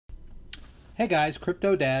Hey guys,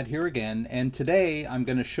 Crypto Dad here again, and today I'm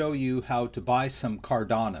going to show you how to buy some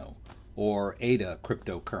Cardano or ADA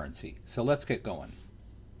cryptocurrency. So let's get going.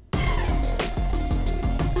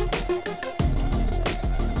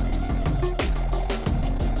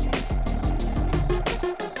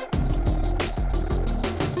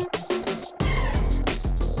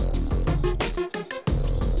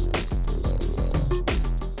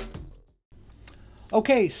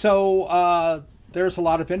 Okay, so there's a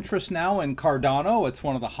lot of interest now in Cardano. It's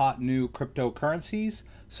one of the hot new cryptocurrencies.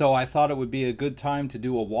 So I thought it would be a good time to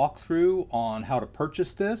do a walkthrough on how to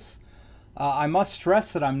purchase this. I must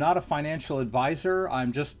stress that I'm not a financial advisor.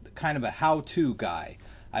 I'm just kind of a how-to guy.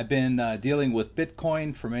 I've been dealing with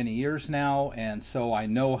Bitcoin for many years now, and so I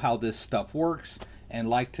know how this stuff works and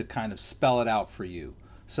like to kind of spell it out for you.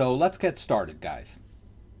 So let's get started, guys.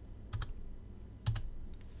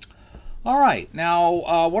 All right,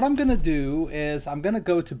 now what I'm going to do is I'm going to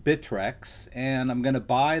go to Bittrex and I'm going to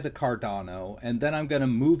buy the Cardano, and then I'm going to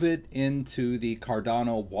move it into the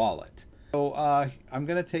Cardano wallet. So I'm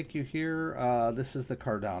going to take you here. This is the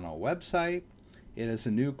Cardano website. It is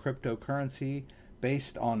a new cryptocurrency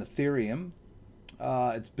based on Ethereum.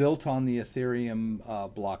 It's built on the Ethereum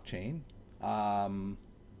blockchain.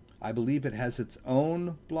 I believe it has its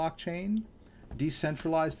own blockchain,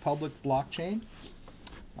 decentralized public blockchain.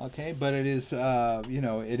 Okay, but it is,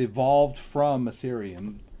 it evolved from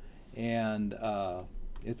Ethereum, and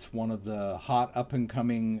it's one of the hot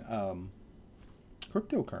up-and-coming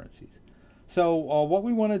cryptocurrencies. So what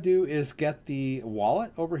we want to do is get the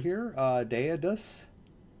wallet over here, Daedalus.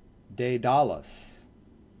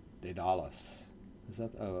 Is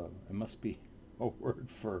that, it must be a word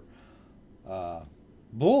for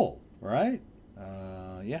bull, right?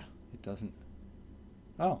 Yeah, it doesn't,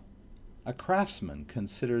 oh. A craftsman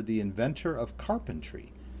considered the inventor of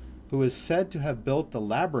carpentry, who is said to have built the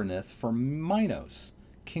labyrinth for Minos,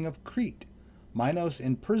 king of Crete. Minos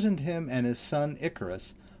imprisoned him and his son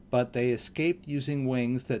Icarus, but they escaped using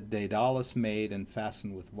wings that Daedalus made and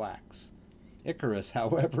fastened with wax. Icarus,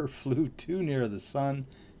 however, flew too near the sun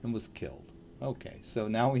and was killed. Okay, so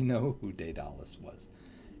now we know who Daedalus was.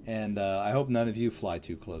 And I hope none of you fly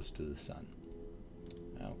too close to the sun.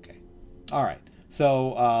 Okay. All right.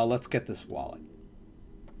 So let's get this wallet.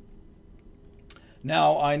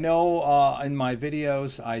 Now I know in my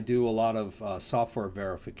videos I do a lot of software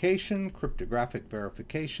verification, cryptographic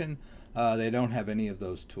verification. They don't have any of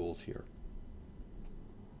those tools here.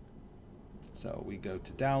 So we go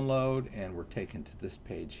to download and we're taken to this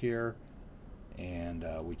page here, and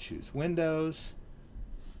we choose Windows,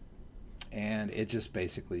 and it just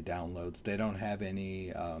basically downloads. They don't have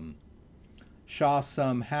any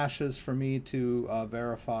SHA-SUM hashes for me to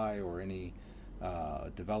verify, or any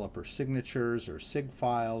developer signatures or SIG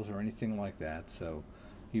files or anything like that. So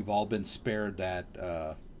you've all been spared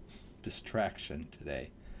that distraction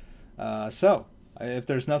today. So if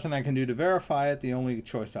there's nothing I can do to verify it, the only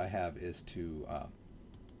choice I have is to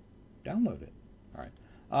download it. All right.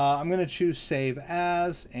 I'm going to choose Save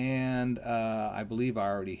As, and I believe I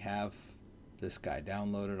already have this guy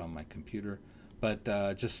downloaded on my computer. But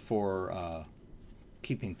just for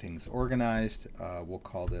keeping things organized, we'll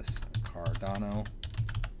call this Cardano.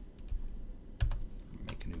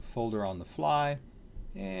 Make a new folder on the fly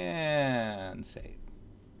and save.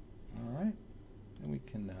 All right. Then we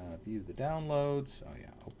can view the downloads. Oh yeah,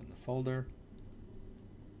 open the folder.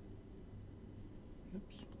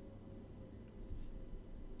 Oops.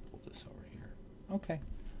 Pull this over here. Okay.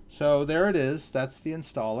 So there it is. That's the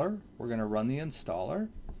installer. We're going to run the installer.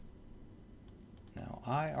 Now,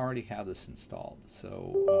 I already have this installed,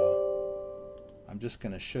 so I'm just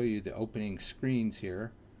going to show you the opening screens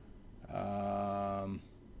here.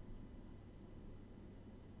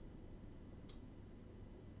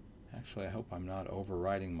 Actually, I hope I'm not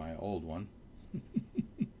overwriting my old one.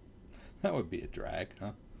 That would be a drag,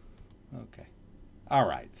 huh? Okay. All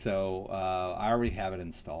right, so I already have it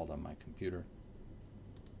installed on my computer.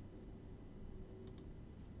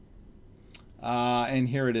 And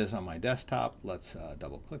here it is on my desktop. Let's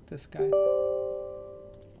double click this guy.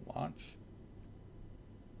 Launch.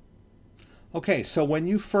 Okay, so when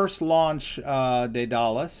you first launch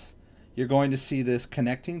Daedalus, you're going to see this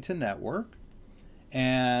connecting to network.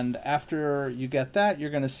 And after you get that,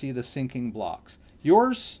 you're going to see the syncing blocks.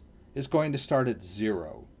 Yours is going to start at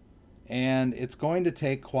 0. And it's going to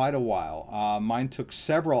take quite a while. Mine took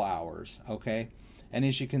several hours, okay? And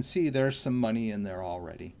as you can see, there's some money in there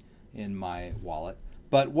already in my wallet.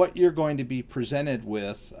 But what you're going to be presented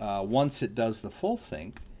with once it does the full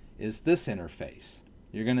sync is this interface.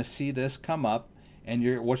 You're going to see this come up,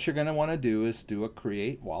 and what you're going to want to do is do a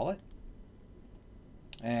create wallet.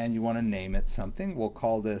 and you want to name it something. We'll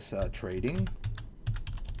call this trading.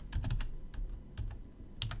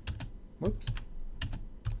 Whoops.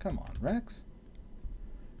 Come on, Rex.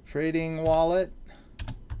 Trading wallet.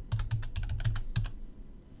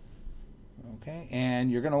 Okay,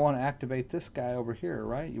 and you're going to want to activate this guy over here,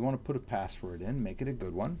 right? You want to put a password in, make it a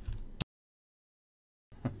good one.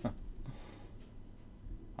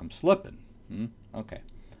 I'm slipping. Okay.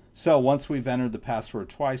 So once we've entered the password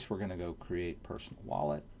twice, we're going to go create personal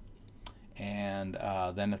wallet. And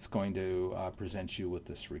then it's going to present you with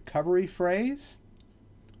this recovery phrase,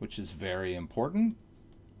 which is very important.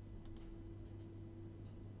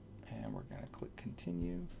 And we're going to click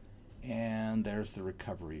continue. And there's the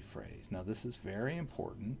recovery phrase. Now this is very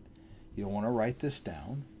important. You'll want to write this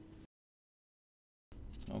down.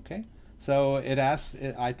 Okay. So it asks,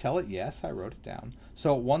 I tell it yes, I wrote it down.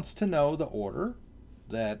 So it wants to know the order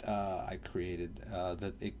that I created,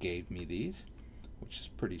 that it gave me these, which is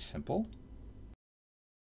pretty simple.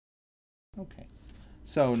 Okay.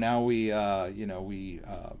 So now we, agree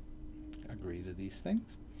to these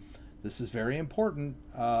things. This is very important.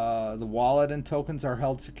 The wallet and tokens are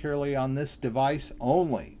held securely on this device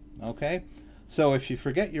only. Okay. So if you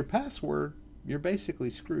forget your password, you're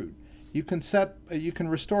basically screwed. You can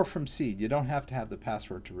restore from seed. You don't have to have the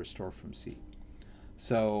password to restore from seed.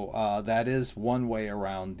 So that is one way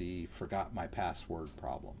around the forgot my password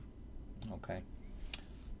problem. Okay.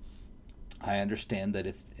 I understand that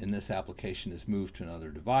if in this application is moved to another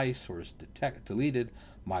device or is deleted,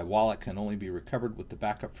 my wallet can only be recovered with the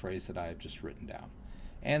backup phrase that I have just written down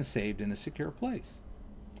and saved in a secure place.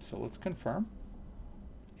 So let's confirm.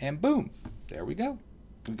 And boom, there we go.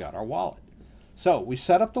 We got our wallet. So we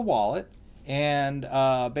set up the wallet and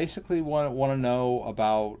basically want to know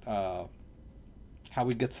about how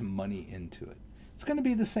we get some money into it. It's going to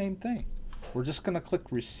be the same thing. We're just going to click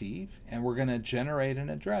receive and we're going to generate an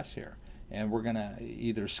address here. And we're going to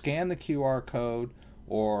either scan the QR code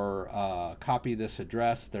or copy this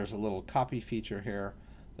address. There's a little copy feature here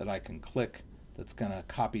that I can click that's going to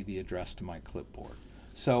copy the address to my clipboard.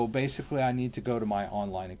 So basically I need to go to my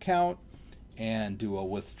online account and do a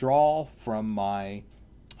withdrawal from my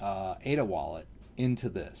ADA wallet into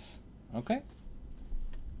this. Okay?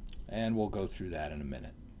 And we'll go through that in a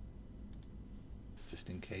minute, just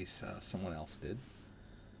in case someone else did.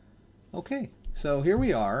 Okay, so here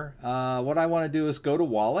we are. What I want to do is go to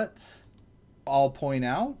wallets. I'll point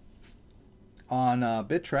out on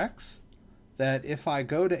Bittrex that if I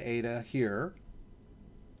go to ADA here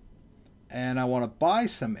and I want to buy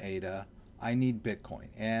some ADA, I need Bitcoin.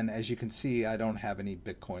 And as you can see, I don't have any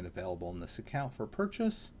Bitcoin available in this account for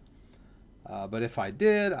purchase. But if I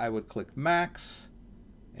did, I would click max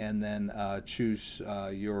and then choose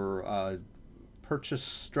your purchase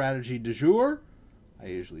strategy du jour. I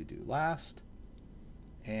usually do last.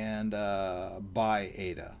 And buy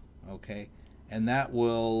ADA. Okay. And that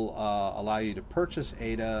will allow you to purchase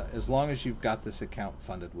ADA as long as you've got this account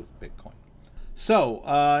funded with Bitcoin. So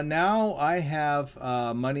now I have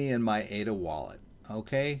money in my ADA wallet.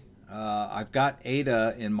 Okay, I've got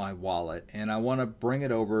ADA in my wallet and I want to bring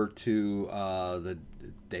it over to the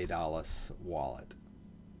Daedalus Wallet.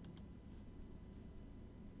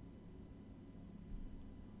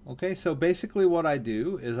 Okay, so basically what I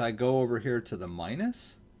do is I go over here to the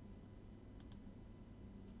minus,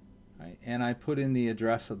 right, and I put in the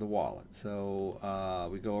address of the wallet. So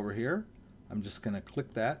we go over here. I'm just going to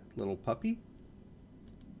click that little puppy.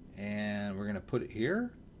 And we're going to put it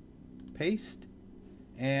here, paste,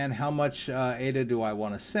 and how much ADA do I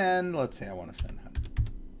want to send? Let's say I want to send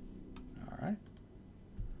 100.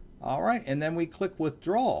 All right, and then we click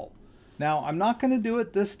withdrawal. Now, I'm not going to do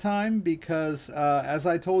it this time because, as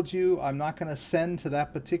I told you, I'm not going to send to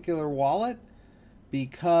that particular wallet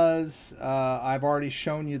because I've already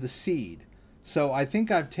shown you the seed. So I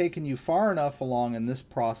think I've taken you far enough along in this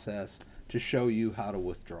process to show you how to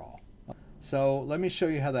withdraw. So let me show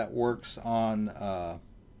you how that works on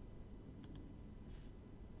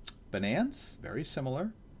Binance. Very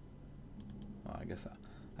similar. Oh, I guess I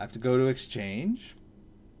have to go to exchange.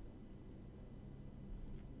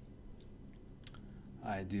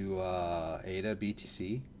 I do ADA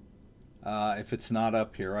BTC. If it's not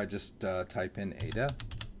up here, I just type in ADA.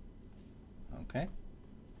 Okay.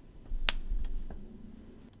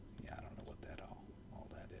 Yeah, I don't know what that all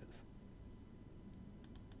that is.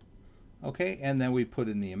 Okay, and then we put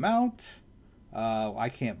in the amount. I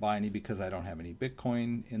can't buy any because I don't have any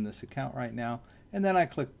Bitcoin in this account right now. And then I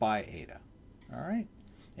click buy ADA. All right.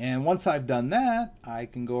 And once I've done that, I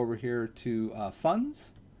can go over here to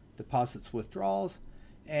funds, deposits, withdrawals,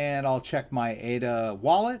 and I'll check my ADA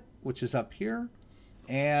wallet, which is up here.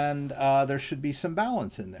 and there should be some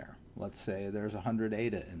balance in there. Let's say there's 100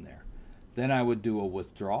 ADA in there. Then I would do a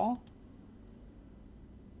withdrawal.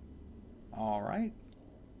 All right.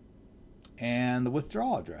 And the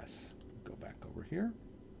withdrawal address. Go back over here,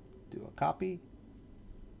 do a copy.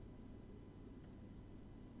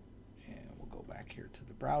 And we'll go back here to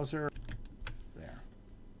the browser. There.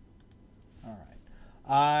 All right.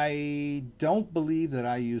 I don't believe that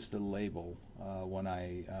I used a label when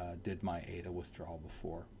I did my ADA withdrawal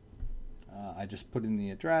before. I just put in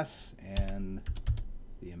the address and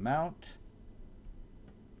the amount,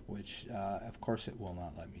 which of course it will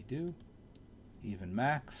not let me do. Even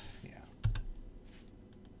max, yeah.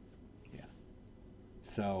 Yeah.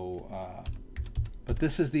 So, but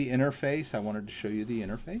this is the interface. I wanted to show you the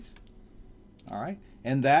interface. All right.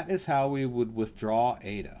 And that is how we would withdraw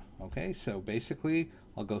ADA. Okay. So basically,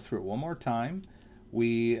 I'll go through it one more time.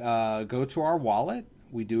 We go to our wallet.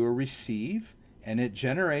 We do a receive, and it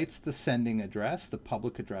generates the sending address, the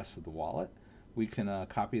public address of the wallet. We can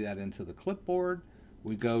copy that into the clipboard.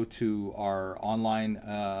 We go to our online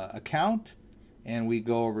account, and we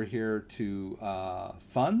go over here to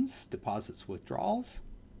funds, deposits, withdrawals.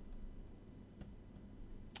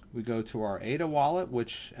 We go to our ADA wallet,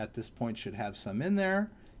 which at this point should have some in there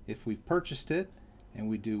if we've purchased it, and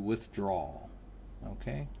we do withdrawal.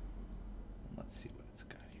 Okay, let's see what it's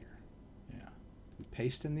got here. Yeah, we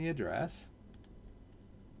paste in the address.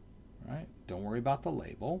 Right, don't worry about the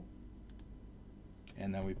label,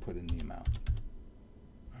 and then we put in the amount.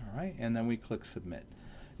 All right, and then we click submit.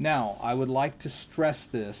 Now, I would like to stress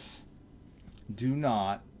this: do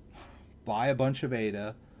not buy a bunch of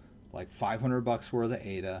ADA, like 500 bucks worth of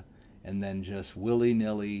ADA, and then just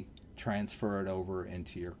willy-nilly transfer it over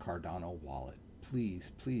into your Cardano wallet.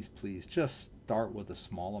 Please, please, please, just start with a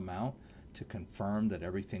small amount to confirm that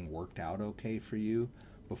everything worked out okay for you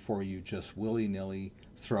before you just willy-nilly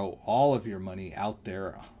throw all of your money out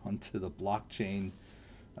there onto the blockchain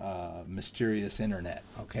mysterious internet.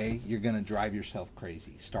 Okay, you're going to drive yourself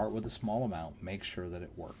crazy. Start with a small amount, make sure that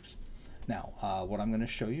it works. Now, what I'm going to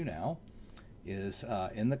show you now is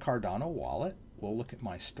in the Cardano wallet. We'll look at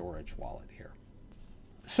my storage wallet here.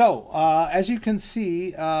 So as you can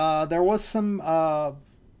see, there was some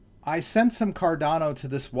I sent some Cardano to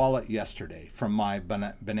this wallet yesterday from my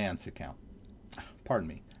Binance account. Pardon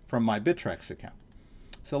me, from my Bittrex account.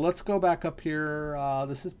 So let's go back up here.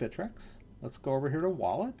 This is Bittrex. Let's go over here to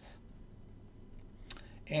wallets.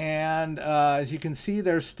 And as you can see,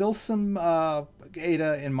 there's still some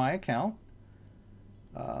ADA in my account.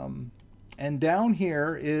 And down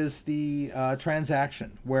here is the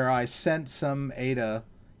transaction where I sent some ADA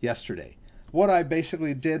yesterday. What I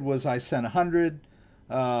basically did was I sent 100.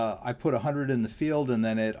 I put 100 in the field, and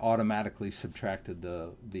then it automatically subtracted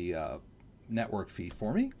the network fee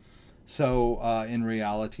for me. So in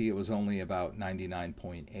reality, it was only about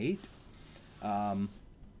 99.8.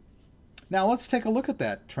 Now let's take a look at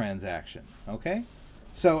that transaction. Okay,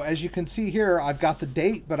 so as you can see here, I've got the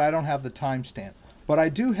date, but I don't have the timestamp. But I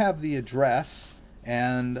do have the address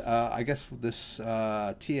and I guess this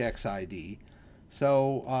TX ID.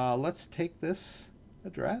 So let's take this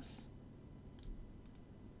address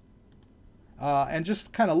and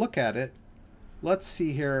just kind of look at it. Let's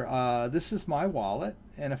see here. This is my wallet,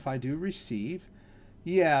 and if I do receive,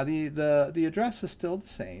 yeah, the address is still the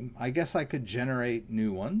same. I guess I could generate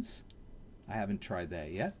new ones. I haven't tried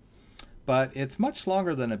that yet, but it's much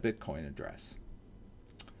longer than a Bitcoin address.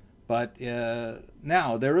 But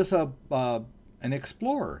now there is an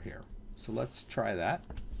Explorer here, so let's try that.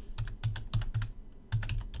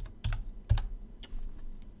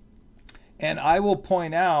 And I will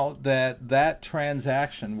point out that that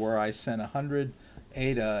transaction where I sent 100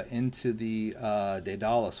 ADA into the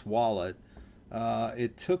Daedalus Wallet,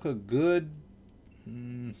 it took a good,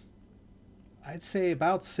 I'd say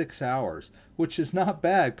about 6 hours, which is not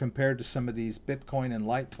bad compared to some of these Bitcoin and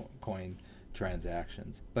Litecoin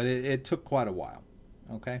transactions. But it took quite a while.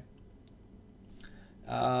 Okay.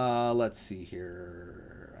 Let's see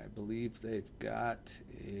here. I believe they've got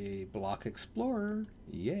a block explorer.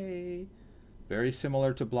 Yay. Very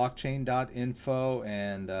similar to blockchain.info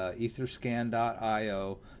and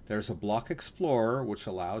etherscan.io. There's a block explorer which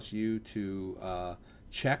allows you to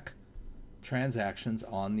check transactions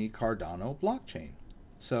on the Cardano blockchain.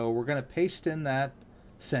 So we're going to paste in that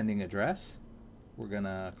sending address. We're going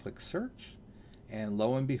to click search, and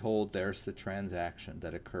lo and behold, there's the transaction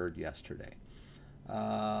that occurred yesterday.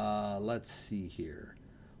 Let's see here.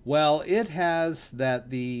 Well, it has that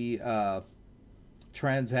the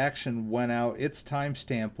transaction went out, its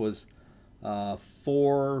timestamp was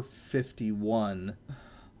 4:51.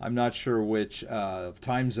 I'm not sure which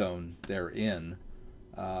time zone they're in,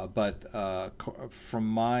 From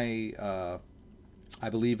my, I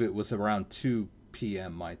believe it was around 2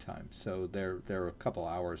 p.m. my time, so they're a couple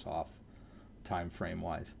hours off time frame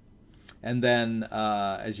wise. And then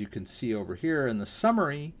as you can see over here in the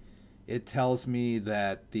summary, it tells me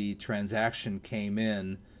that the transaction came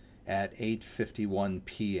in at 8:51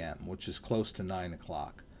 p.m., which is close to 9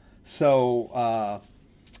 o'clock. So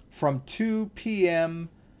from 2 p.m.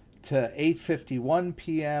 to 8:51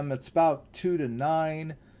 p.m., it's about 2 to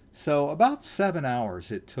 9. So about 7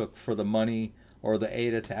 hours it took for the money or the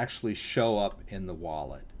ADA to actually show up in the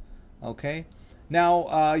wallet. Okay.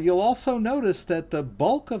 Now, you'll also notice that the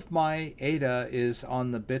bulk of my ADA is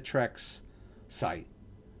on the Bittrex site.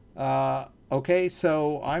 Okay,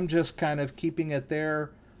 so I'm just kind of keeping it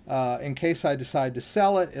there. In case I decide to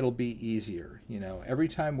sell it, it'll be easier. You know, every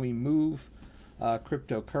time we move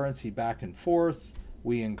cryptocurrency back and forth,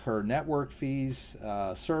 we incur network fees,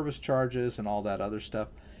 service charges, and all that other stuff.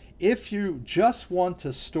 If you just want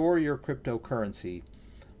to store your cryptocurrency,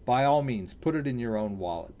 by all means, put it in your own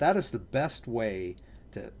wallet. That is the best way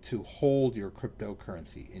to hold your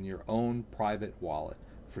cryptocurrency in your own private wallet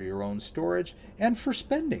for your own storage and for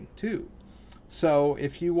spending too. So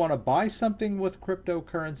if you want to buy something with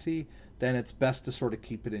cryptocurrency, then it's best to sort of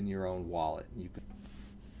keep it in your own wallet.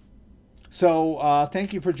 So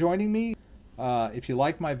thank you for joining me. If you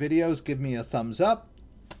like my videos, give me a thumbs up.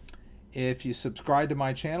 If you subscribe to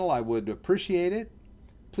my channel, I would appreciate it.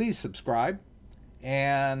 Please subscribe.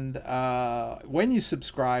 And when you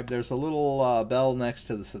subscribe, there's a little bell next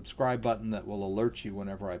to the subscribe button that will alert you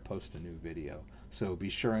whenever I post a new video. So be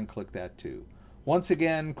sure and click that too. Once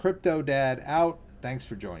again, Crypto Dad out. Thanks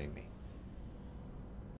for joining me.